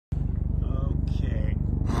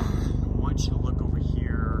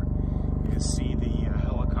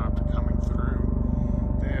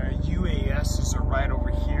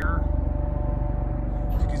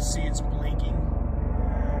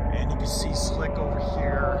click over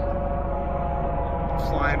here.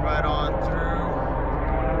 Flying right on through.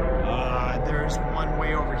 There's one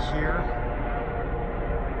way over here.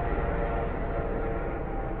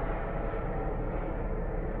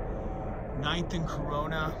 Ninth and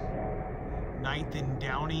Corona, 9th and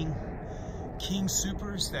Downing, King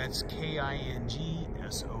Soopers, that's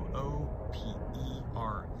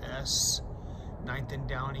K-I-N-G-S-O-O-P-E-R-S, 9th and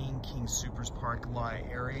Downing, King Soopers parking lot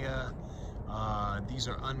area. These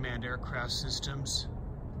are unmanned aircraft systems.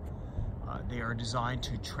 They are designed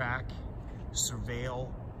to track,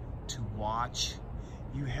 surveil, to watch.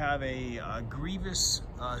 You have a grievous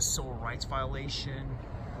civil rights violation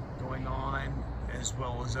going on, as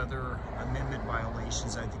well as other amendment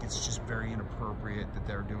violations. I think it's just very inappropriate that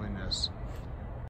they're doing this.